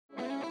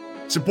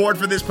Support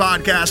for this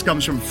podcast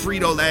comes from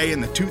Frito-Lay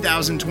and the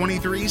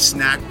 2023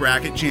 Snack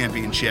Bracket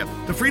Championship.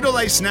 The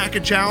Frito-Lay Snack-A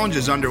Challenge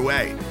is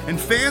underway, and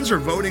fans are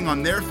voting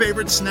on their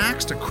favorite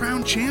snacks to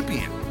crown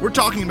champion. We're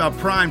talking about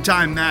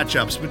prime-time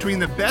matchups between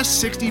the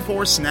best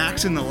 64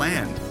 snacks in the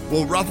land.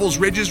 Will Ruffles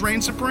Ridges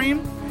reign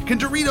supreme? Can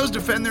Doritos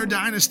defend their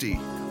dynasty?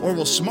 Or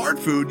will Smart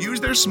Food use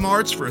their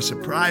smarts for a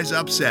surprise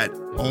upset?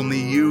 Only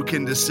you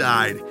can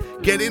decide.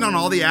 Get in on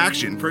all the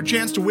action for a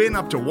chance to win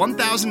up to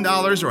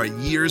 $1,000 or a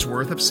year's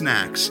worth of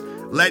snacks.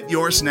 Let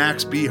your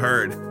snacks be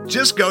heard.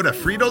 Just go to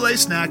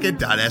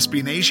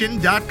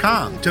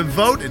fritolaysnacket.sbnation.com to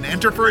vote and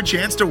enter for a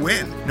chance to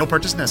win. No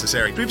purchase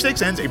necessary.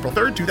 Sweepstakes ends April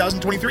 3rd,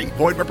 2023.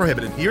 Void where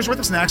prohibited. Year's worth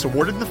of snacks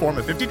awarded in the form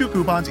of 52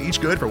 coupons, each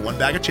good for one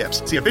bag of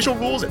chips. See official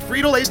rules at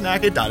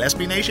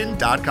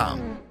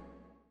fritolaysnacket.sbnation.com.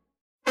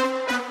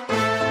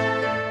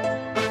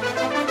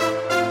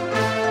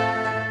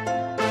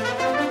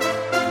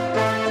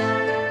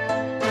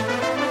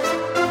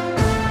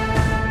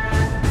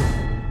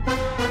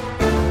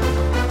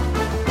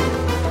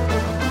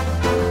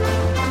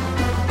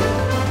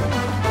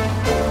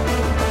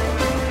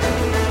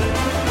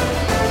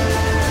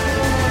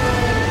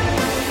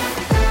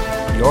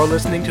 You're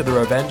listening to the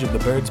Revenge of the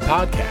Birds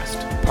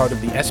podcast, part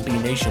of the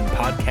SB Nation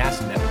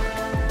Podcast Network.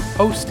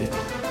 Hosted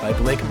by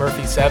Blake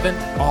Murphy 7.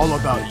 All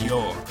about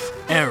your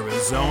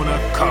Arizona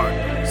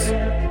Cardinals.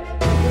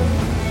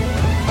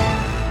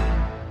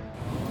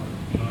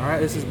 All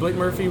right, this is Blake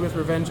Murphy with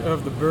Revenge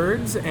of the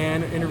Birds,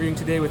 and interviewing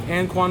today with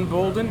Anquan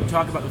Boldin to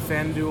talk about the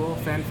Fanduel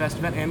Fanfest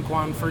event.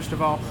 Anquan, first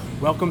of all,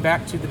 welcome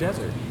back to the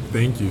desert.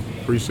 Thank you.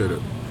 Appreciate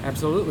it.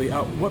 Absolutely.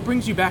 What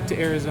brings you back to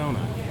Arizona?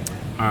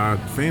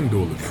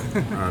 Fanduel,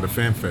 the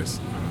Fanfest.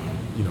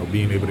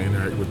 Being able to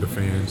interact with the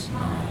fans,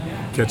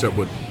 catch up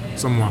with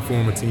some of my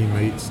former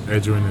teammates,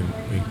 Edrin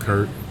and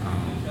Kurt,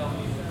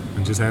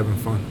 and just having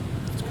fun.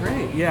 It's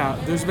great. Yeah,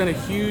 there's been a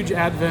huge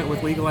advent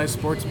with legalized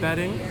sports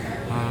betting.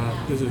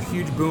 There's a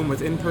huge boom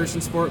with in-person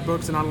sport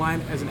books and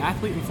online. As an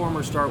athlete and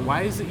former star,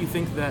 why is it you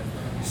think that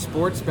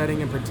sports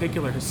betting in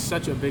particular is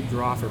such a big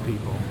draw for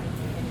people?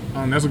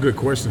 That's a good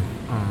question.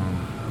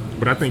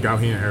 But I think out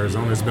here in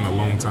Arizona, it's been a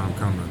long time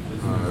coming,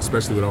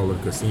 especially with all the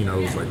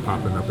casinos like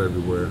popping up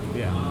everywhere.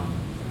 Yeah.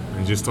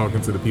 And just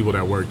talking to the people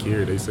that work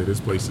here, they say this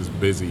place is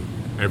busy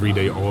every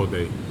day, all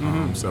day.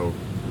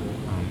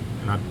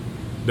 Mm-hmm. It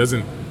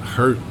doesn't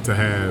hurt to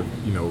have,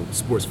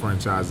 sports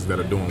franchises that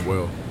are doing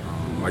well,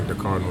 like the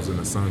Cardinals and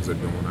the Suns are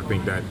doing. I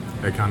think that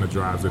kind of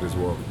drives it as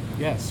well.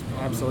 Yes,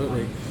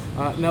 absolutely.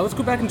 Now let's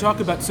go back and talk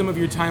about some of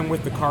your time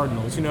with the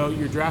Cardinals.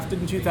 You're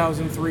drafted in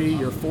 2003,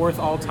 you're fourth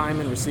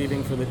all-time in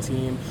receiving for the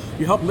team.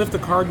 You helped lift the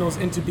Cardinals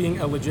into being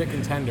a legit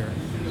contender.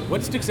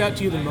 What sticks out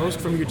to you the most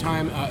from your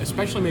time,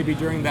 especially maybe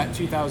during that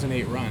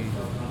 2008 run?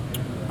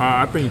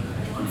 I think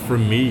for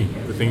me,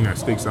 the thing that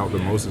sticks out the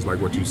most is like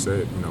what you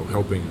said,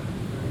 helping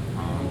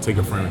take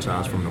a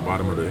franchise from the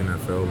bottom of the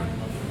NFL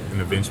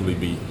and eventually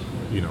be,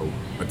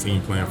 a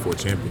team playing for a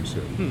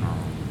championship.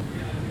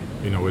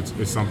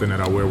 It's something that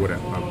I wear with a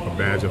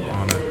badge of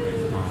honor.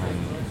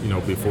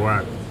 Before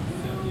I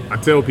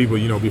tell people,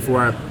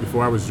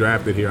 before I was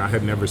drafted here, I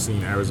had never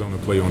seen Arizona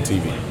play on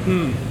TV.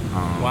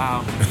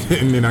 Wow.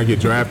 And then I get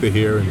drafted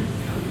here and,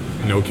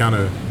 kind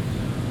of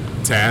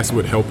tasked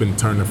with helping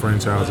turn the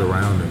franchise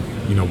around. And,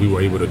 we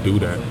were able to do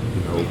that,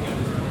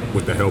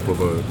 with the help of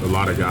a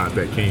lot of guys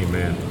that came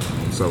in.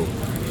 So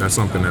that's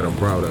something that I'm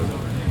proud of.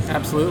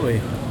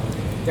 Absolutely.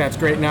 That's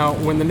great. Now,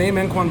 when the name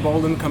Anquan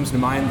Boldin comes to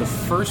mind, the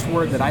first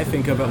word that I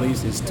think of, at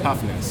least, is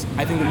toughness.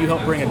 I think that you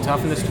help bring a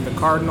toughness to the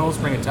Cardinals,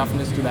 bring a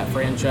toughness to that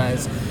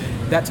franchise.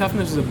 That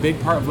toughness is a big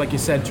part of, like you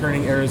said,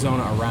 turning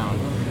Arizona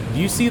around. Do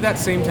you see that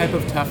same type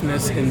of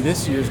toughness in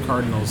this year's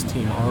Cardinals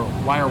team, or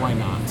why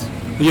not?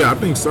 Yeah, I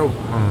think so.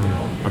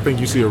 I think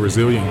you see a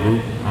resilient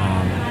group.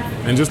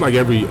 And just like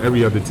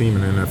every other team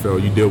in the NFL,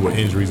 you deal with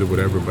injuries or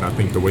whatever, but I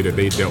think the way that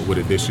they dealt with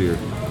it this year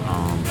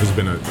has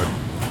been a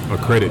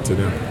credit to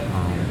them.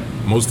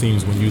 Most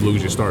teams, when you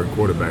lose your starting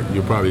quarterback,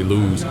 you'll probably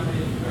lose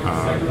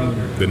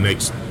the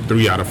next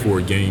 3 out of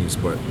 4 games.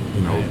 But,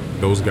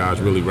 those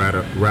guys really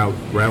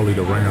rallied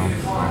around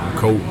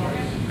Colt.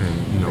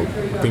 And, I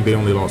think they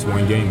only lost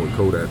 1 game with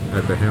Colt at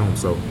the helm.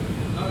 So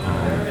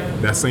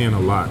that's saying a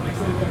lot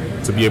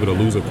to be able to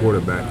lose a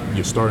quarterback,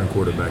 your starting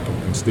quarterback,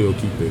 and still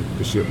keep the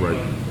ship right.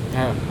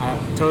 Yeah, I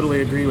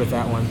totally agree with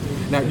that one.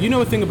 Now, you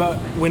know a thing about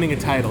winning a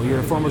title. You're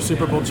a former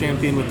Super Bowl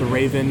champion with the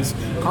Ravens.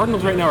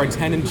 Cardinals right now are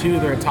 10-2.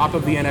 They're at top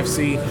of the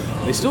NFC.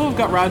 They still have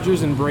got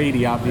Rodgers and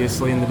Brady,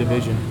 obviously, in the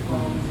division.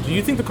 Do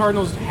you think the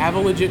Cardinals have a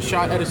legit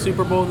shot at a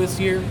Super Bowl this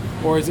year?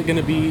 Or is it going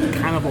to be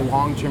kind of a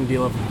long-term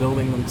deal of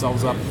building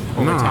themselves up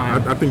over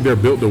time? I think they're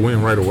built to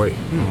win right away.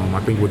 I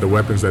think with the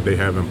weapons that they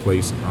have in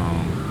place,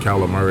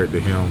 Kyler Murray at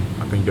the helm,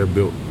 I think they're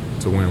built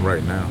to win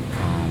right now.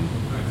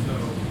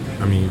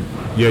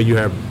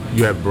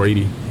 You have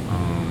Brady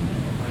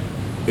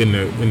in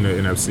the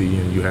NFC,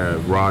 and you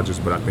have Rodgers,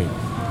 but I think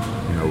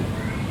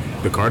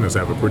the Cardinals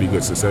have a pretty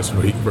good success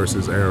rate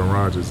versus Aaron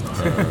Rodgers.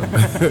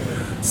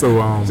 So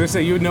I was gonna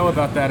say you would know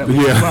about that at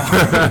least.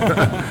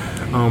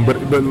 Yeah.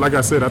 But like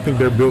I said, I think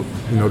they're built.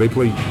 They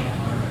play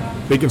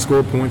they can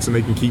score points and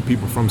they can keep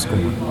people from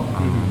scoring.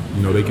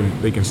 You know,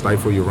 they can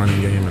stifle your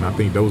running game, and I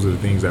think those are the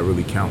things that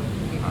really count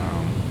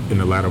in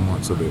the latter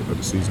months of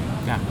the season.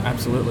 Yeah,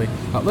 absolutely.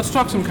 Let's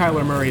talk some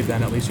Kyler Murray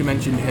then, at least. You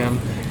mentioned him.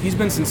 He's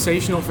been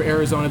sensational for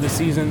Arizona this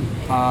season.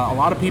 A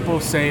lot of people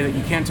say that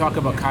you can't talk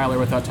about Kyler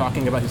without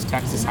talking about his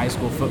Texas high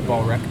school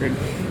football record.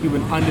 You've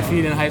been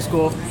undefeated in high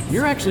school.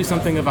 You're actually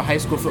something of a high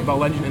school football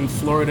legend in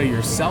Florida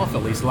yourself,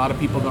 at least. A lot of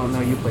people don't know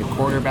you played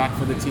quarterback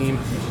for the team.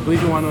 I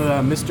believe you won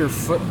Mr.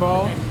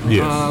 Football.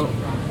 Yes.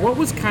 What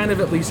was kind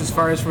of, at least as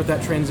far as for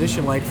that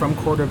transition, like from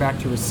quarterback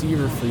to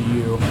receiver for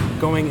you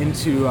going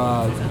into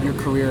your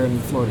career in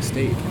Florida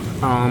State?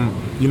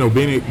 You know,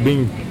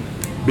 being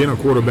a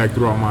quarterback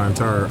throughout my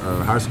entire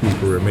high school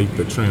career made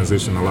the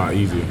transition a lot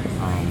easier.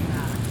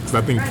 Because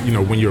I think, you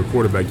know, when you're a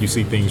quarterback, you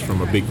see things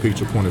from a big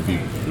picture point of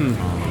view.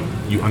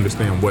 You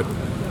understand what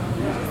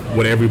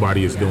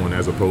everybody is doing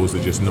as opposed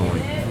to just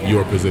knowing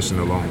your position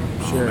alone.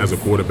 Sure. As a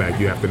quarterback,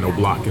 you have to know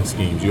blocking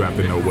schemes. You have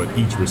to know what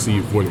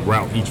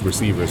route each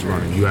receiver is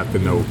running. You have to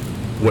know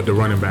what the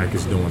running back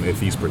is doing, if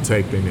he's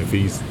protecting, if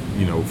he's,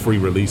 you know, free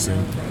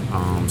releasing.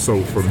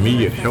 So for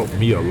me, it helped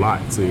me a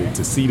lot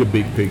to see the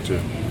big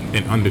picture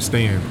and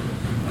understand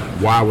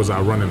why was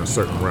I running a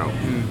certain route.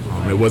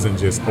 It wasn't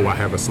just, I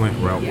have a slant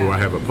route or I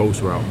have a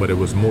post route, but it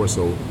was more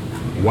so,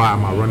 why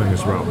am I running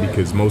this route?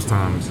 Because most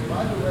times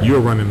you're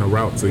running the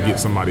route to get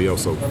somebody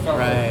else open.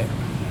 Right.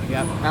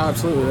 Yeah,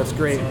 absolutely. That's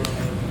great.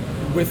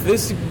 With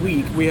this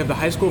week, we have the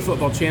high school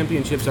football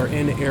championships are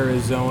in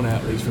Arizona,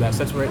 at least for that. So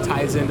that's where it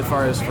ties in as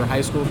far as for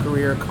high school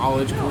career,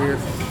 college career.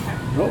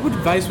 What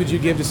advice would you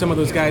give to some of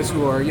those guys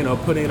who are, you know,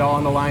 putting it all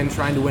on the line,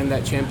 trying to win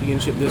that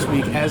championship this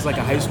week as like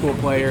a high school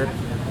player?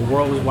 The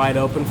world is wide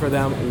open for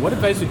them. What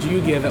advice would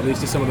you give, at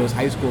least to some of those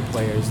high school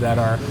players that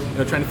are, you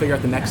know, trying to figure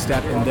out the next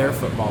step in their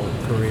football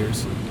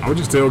careers? I would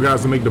just tell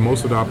guys to make the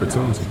most of the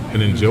opportunity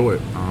and enjoy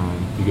it,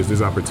 because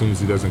this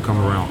opportunity doesn't come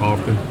around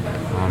often.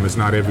 It's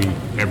not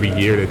every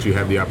year that you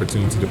have the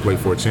opportunity to play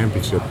for a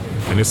championship,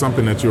 and it's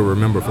something that you'll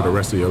remember for the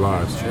rest of your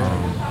lives.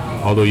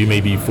 Although you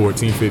may be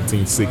 14,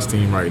 15,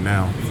 16 right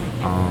now,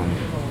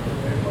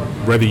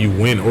 whether you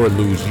win or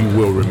lose, you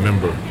will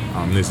remember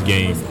this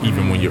game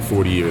even when you're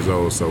 40 years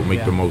old, so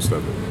make the most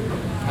of it.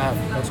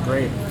 That's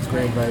great. That's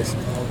great advice.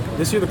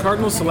 This year, the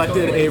Cardinals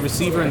selected a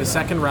receiver in the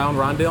second round,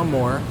 Rondale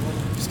Moore.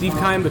 Steve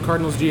Keim, the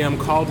Cardinals GM,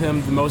 called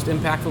him the most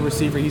impactful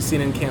receiver he's seen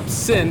in camp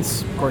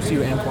since, of course,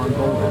 Anquan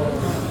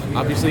Boldin.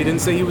 Obviously, he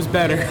didn't say he was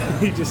better.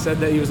 He just said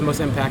that he was the most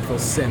impactful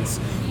since.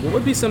 What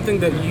would be something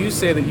that you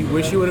say that you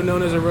wish you would have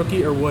known as a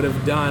rookie or would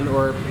have done,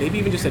 or maybe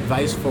even just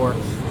advice for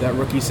that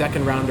rookie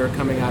second rounder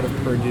coming out of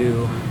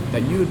Purdue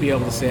that you would be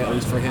able to say, at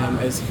least for him,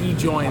 as he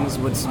joins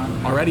what's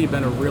already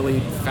been a really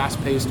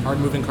fast-paced,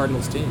 hard-moving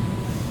Cardinals team?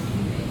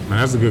 Man,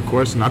 that's a good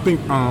question. I think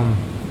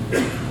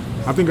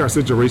our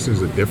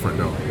situations are different,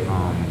 though.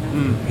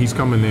 He's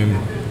coming in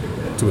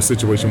to a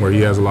situation where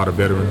he has a lot of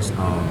veterans.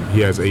 He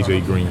has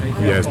AJ Green,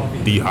 he has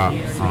D-Hop,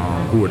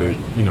 who are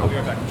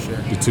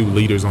the two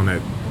leaders in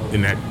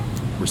that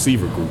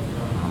receiver group.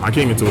 I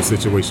came into a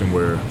situation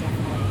where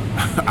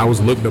I was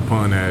looked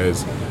upon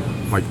as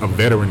like a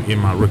veteran in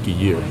my rookie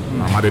year.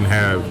 I didn't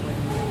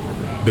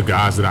have the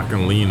guys that I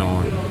can lean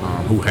on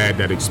who had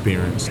that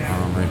experience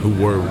and who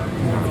were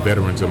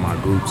veterans of my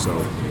group.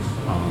 So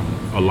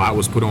a lot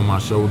was put on my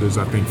shoulders.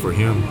 I think for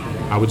him,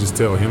 I would just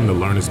tell him to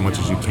learn as much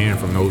as you can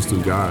from those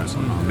two guys.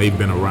 They've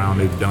been around,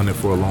 they've done it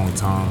for a long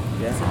time,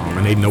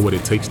 and they know what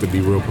it takes to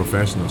be real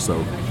professional.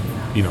 So,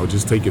 you know,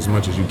 just take as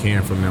much as you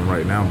can from them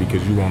right now,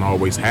 because you won't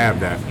always have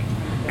that.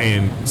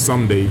 And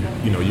someday,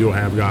 you know, you'll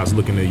have guys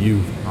looking at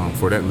you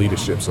for that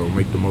leadership, so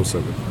make the most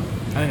of it.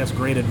 I think that's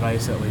great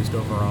advice, at least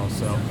overall.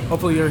 So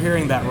hopefully you're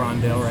hearing that,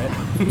 Rondale,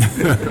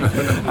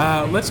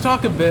 right? Let's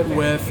talk a bit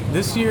with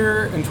this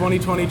year in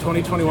 2020,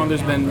 2021.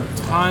 There's been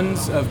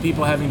tons of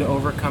people having to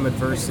overcome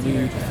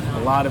adversity, a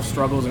lot of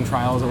struggles and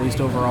trials, at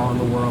least overall in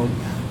the world.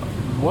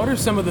 What are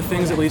some of the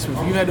things, at least, if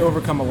you had to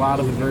overcome a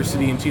lot of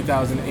adversity in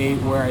 2008,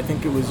 where I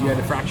think it was you had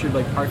to fracture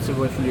like parts of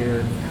with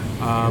your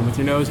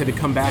nose, had to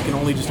come back in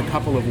only just a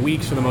couple of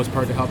weeks for the most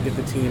part to help get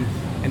the team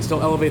and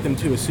still elevate them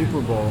to a Super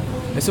Bowl.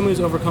 As someone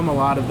who's overcome a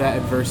lot of that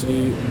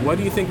adversity, what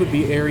do you think would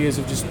be areas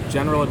of just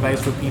general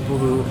advice for people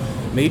who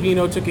maybe, you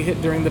know, took a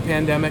hit during the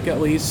pandemic at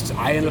least?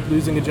 I ended up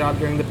losing a job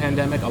during the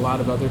pandemic. A lot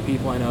of other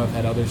people I know have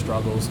had other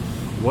struggles.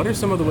 What are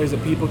some of the ways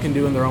that people can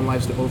do in their own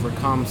lives to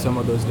overcome some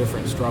of those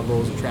different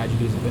struggles or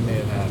tragedies that they may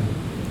have had?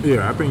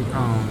 Yeah, I think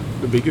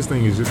the biggest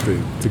thing is just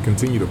to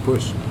continue to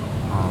push.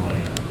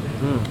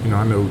 You know,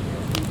 I know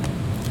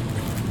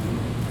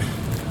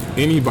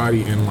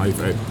anybody in life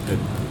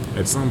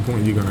at some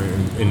point you're going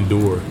to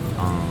endure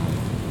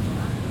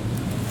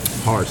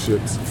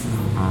hardships,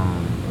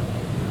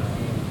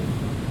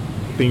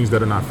 things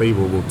that are not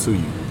favorable to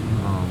you.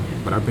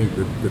 But I think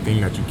the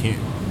thing that you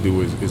can't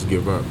do is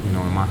give up. You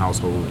know, in my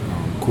household,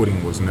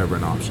 quitting was never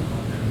an option.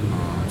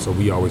 So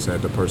we always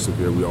had to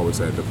persevere. We always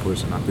had to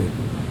push. And I think,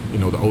 you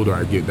know, the older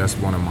I get, that's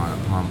one of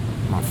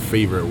my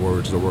favorite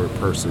words, the word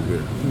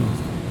persevere.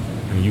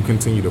 And you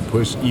continue to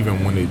push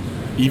even when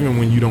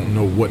you don't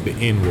know what the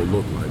end will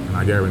look like. And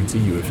I guarantee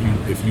you,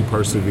 if you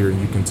persevere and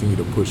you continue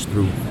to push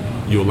through,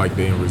 you'll like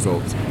the end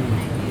results.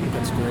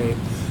 That's great.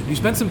 You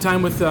spent some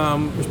time with,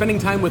 you're spending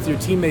time with your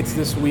teammates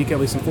this week, at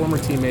least some former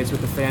teammates,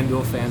 with the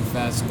Fanduel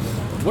Fanfest.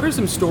 What are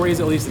some stories,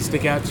 at least, that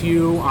stick out to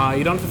you?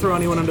 You don't have to throw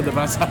anyone under the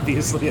bus,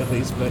 obviously, at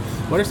least, but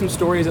what are some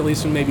stories, at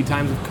least from maybe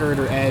times with Kurt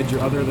or Edge or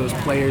other of those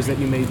players that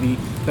you may be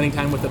spending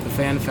time with at the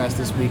Fanfest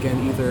this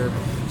weekend, either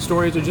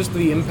stories or just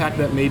the impact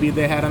that maybe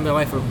they had on their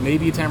life, or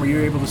maybe a time where you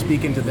were able to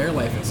speak into their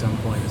life at some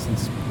point,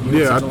 since you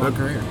had such a long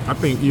career? I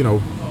think,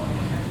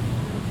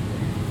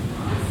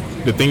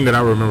 the thing that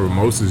I remember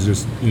most is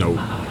just,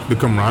 the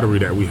camaraderie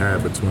that we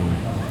had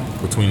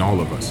between all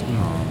of us.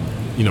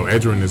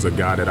 Edgerrin is a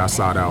guy that I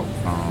sought out,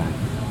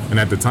 and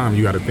at the time,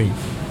 you got to think,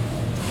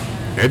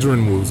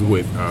 Edgerrin was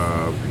with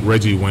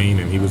Reggie Wayne,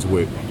 and he was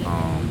with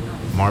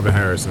Marvin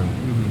Harrison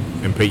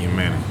and Peyton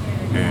Manning.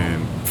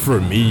 And for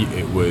me,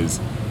 it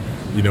was,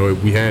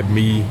 we had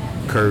me,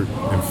 Kurt,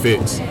 and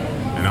Fitz,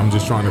 and I'm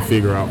just trying to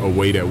figure out a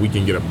way that we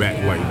can get a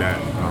back like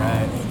that,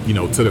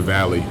 to the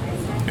Valley,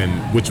 and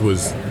which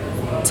was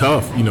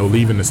tough,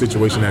 leaving the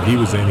situation that he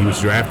was in. He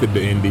was drafted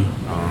to Indy,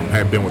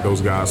 had been with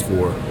those guys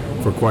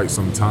for quite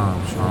some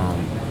time.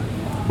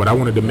 But I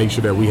wanted to make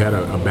sure that we had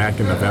a back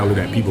in the Valley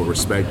that people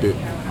respected,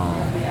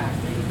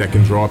 that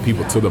can draw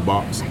people to the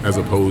box, as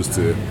opposed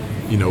to,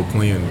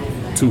 playing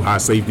two high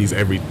safeties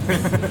every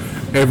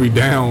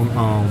down.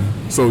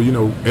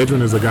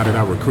 Edgerrin is a guy that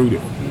I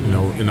recruited,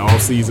 in the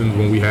off season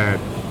when we had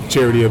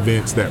charity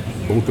events that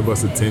both of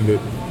us attended.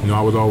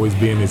 I would always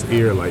be in his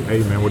ear like,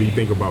 hey man, what do you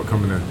think about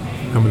coming to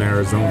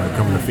Arizona,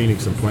 coming to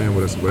Phoenix and playing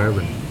with us, whatever.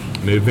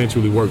 And it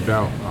eventually worked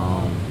out.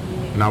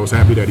 And I was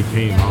happy that he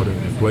came out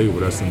and played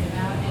with us. And,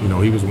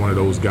 he was one of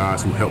those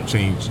guys who helped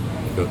change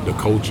the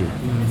culture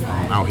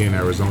out here in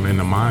Arizona and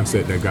the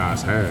mindset that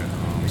guys had.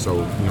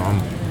 I'm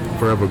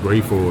forever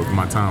grateful of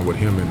my time with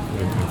him and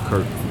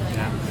Kurt.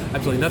 Yeah,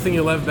 absolutely. Nothing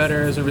you love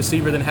better as a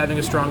receiver than having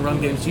a strong run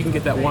game so you can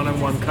get that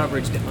one-on-one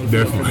coverage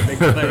downfield for the big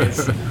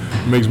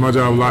plays. Makes my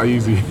job a lot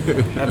easier.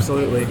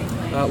 Absolutely.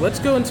 Let's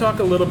go and talk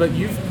a little bit.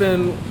 You've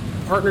been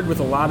partnered with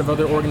a lot of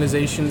other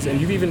organizations,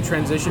 and you've even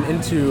transitioned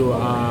into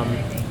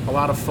a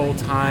lot of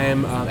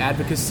full-time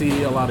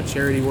advocacy, a lot of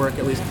charity work,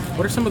 at least.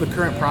 What are some of the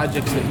current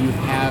projects that you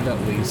have,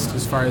 at least,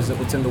 as far as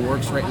what's in the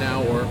works right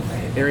now, or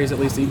areas, at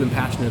least, that you've been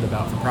passionate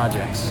about for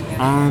projects?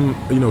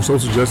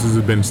 Social justice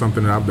has been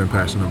something that I've been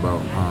passionate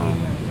about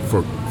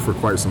for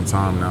quite some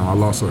time now. I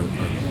lost a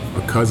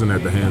cousin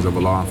at the hands of a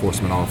law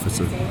enforcement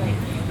officer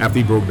after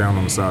he broke down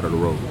on the side of the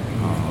road.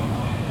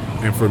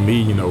 And for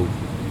me,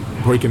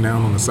 breaking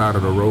down on the side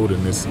of the road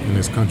in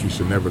this country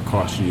should never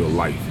cost you your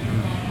life,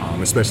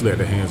 especially at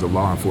the hands of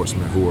law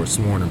enforcement who are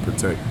sworn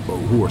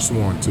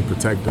to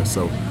protect us.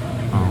 So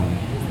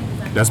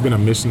that's been a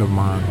mission of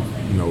mine,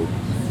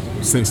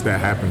 since that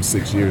happened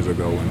 6 years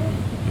ago.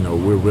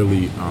 And we're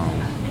really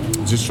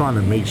just trying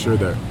to make sure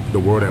that the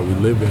world that we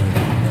live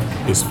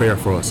in is fair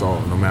for us all,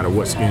 no matter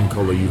what skin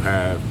color you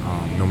have,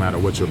 no matter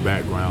what your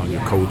background,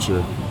 your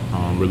culture,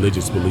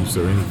 religious beliefs,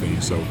 or anything.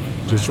 So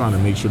just trying to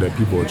make sure that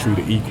people are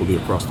treated equally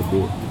across the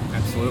board.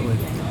 Absolutely.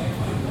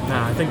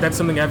 I think that's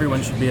something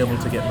everyone should be able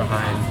to get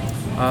behind.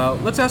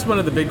 Let's ask one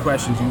of the big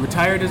questions. You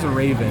retired as a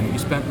Raven. You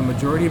spent the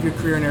majority of your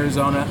career in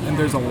Arizona, and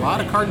there's a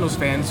lot of Cardinals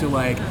fans who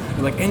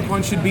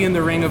Anquan should be in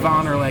the Ring of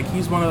Honor.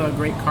 He's one of the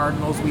great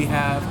Cardinals we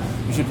have.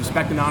 We should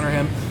respect and honor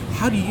him.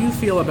 How do you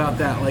feel about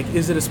that?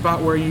 Is it a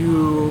spot where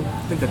you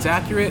think that's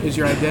accurate? Is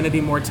your identity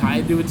more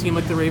tied to a team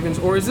like the Ravens?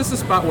 Or is this a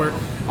spot where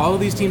all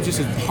of these teams just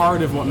is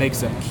part of what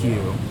makes up Q?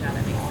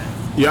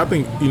 Yeah, I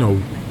think,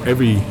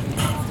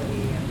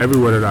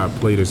 everywhere that I've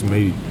played is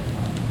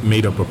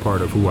made up a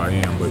part of who I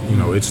am. But,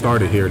 it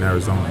started here in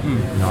Arizona.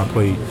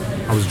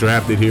 I was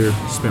drafted here,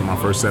 spent my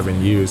first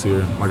 7 years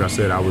here. Like I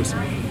said, I was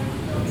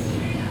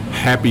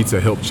happy to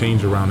help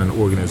change around an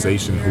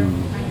organization who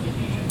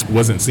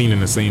wasn't seen in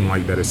the same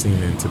light that it's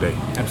seen in today.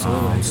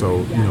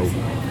 Absolutely.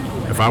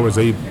 If I was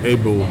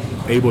able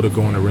to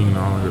go in the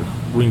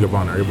Ring of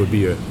Honor, it would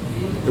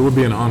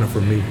be an honor for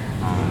me.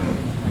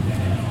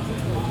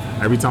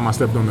 Every time I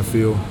stepped on the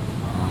field,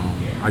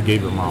 I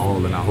gave it my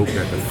all, and I hope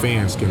that the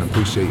fans can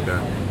appreciate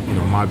that.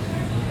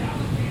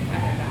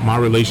 My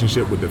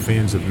relationship with the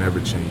fans have never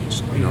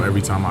changed.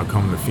 Every time I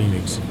come to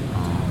Phoenix,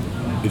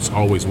 it's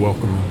always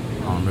welcoming.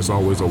 It's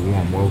always a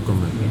warm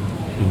welcome,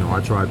 and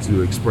I try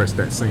to express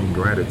that same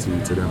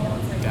gratitude to them.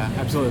 Yeah,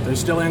 absolutely. There's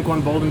still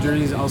Anquan Boldin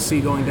jerseys I'll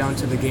see going down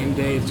to the game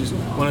day. It's just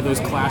one of those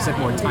classic,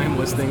 more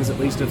timeless things, at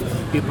least of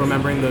people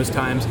remembering those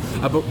times.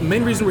 But the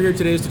main reason we're here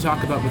today is to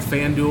talk about with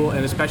FanDuel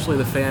and especially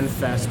the Fan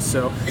Fest.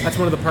 So that's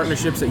one of the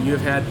partnerships that you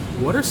have had.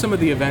 What are some of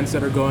the events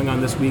that are going on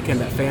this weekend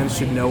that fans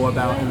should know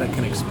about and that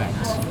can expect?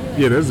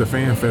 Yeah, there's a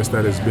Fan Fest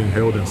that is being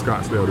held in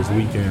Scottsdale this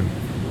weekend.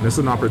 And it's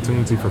an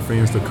opportunity for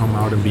fans to come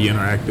out and be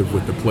interactive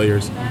with the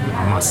players.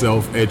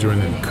 Myself,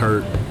 Edgerrin, and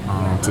Kurt,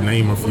 to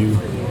name a few.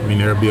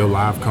 There'll be a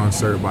live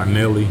concert by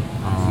Nelly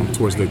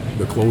towards the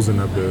closing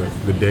of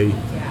the day.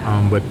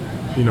 But,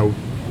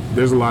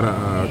 there's a lot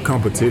of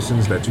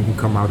competitions that you can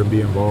come out and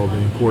be involved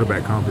in.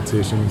 Quarterback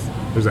competitions.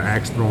 There's an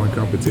axe throwing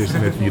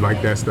competition if you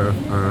like that stuff.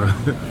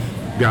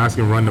 Guys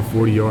can run the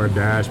 40-yard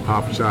dash,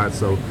 pop shots.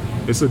 So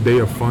it's a day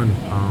of fun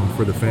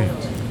for the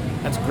fans.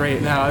 That's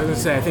great. Now, I was going to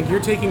say, I think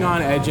you're taking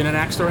on Edge in an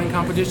axe throwing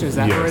competition. Is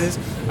that Yes. where it is?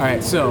 All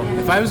right, so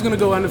if I was going to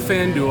go on to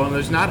Fanduel, and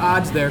there's not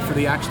odds there for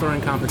the axe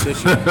throwing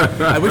competition,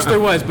 I wish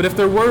there was, but if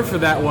there were for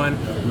that one,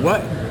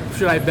 what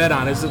should I bet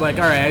on? Is it like,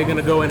 all right, I'm going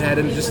to go ahead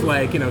and just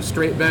like,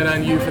 straight bet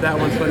on you for that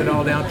one, put it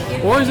all down?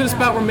 Or is it a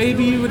spot where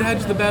maybe you would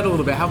hedge the bet a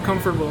little bit? How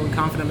comfortable and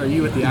confident are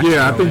you with the axe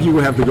Yeah, I throwing? think you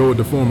would have to go with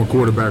the former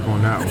quarterback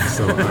on that one.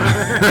 So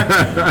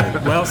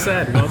Well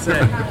said, well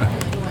said.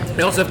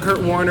 We also have Kurt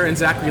Warner and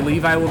Zachary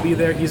Levi will be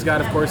there. He's got,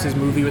 of course, his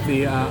movie with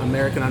the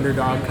American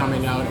Underdog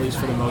coming out, at least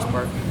for the most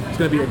part. It's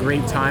going to be a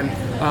great time.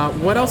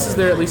 What else is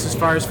there, at least as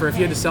far as for if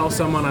you had to sell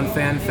someone on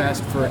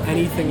FanFest for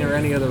anything or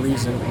any other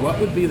reason,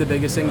 what would be the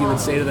biggest thing you would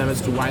say to them as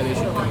to why they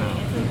should come out?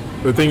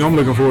 the thing I'm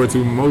looking forward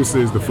to most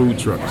is the food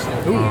trucks.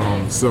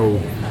 So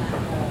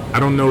I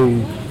don't know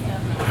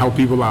how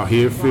people out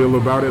here feel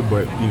about it,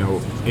 but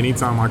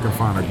anytime I can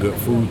find a good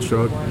food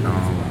truck,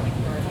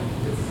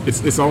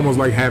 it's almost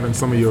like having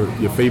some of your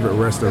favorite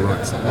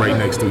restaurants right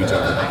next to each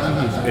other,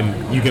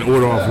 and you can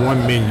order off one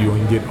menu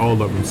and get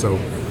all of them. So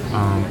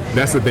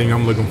that's the thing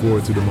I'm looking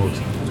forward to the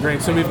most. Great.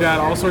 So we've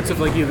got all sorts of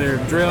like either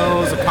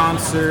drills, a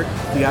concert,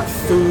 you got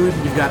food,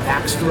 you've got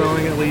axe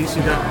throwing at least,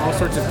 you've got all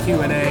sorts of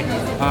Q&A.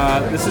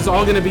 This is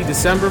all going to be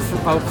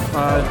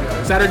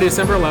Saturday,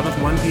 December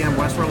 11th, 1 p.m.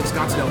 West Road,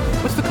 Scottsdale.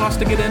 What's the cost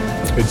to get in?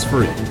 It's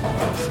free.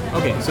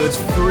 Okay, so it's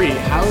free.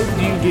 How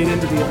do you get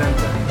into the event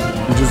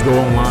then? You just go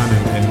online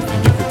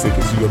and get the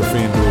tickets. You go to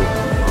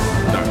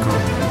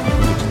fanduel.com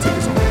and get your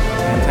tickets on there.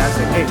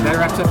 Fantastic. Hey, that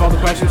wraps up all the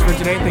questions for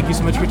today. Thank you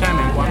so much for your time,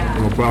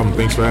 Anquan. No problem.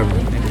 Thanks for having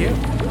me. Thank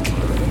you.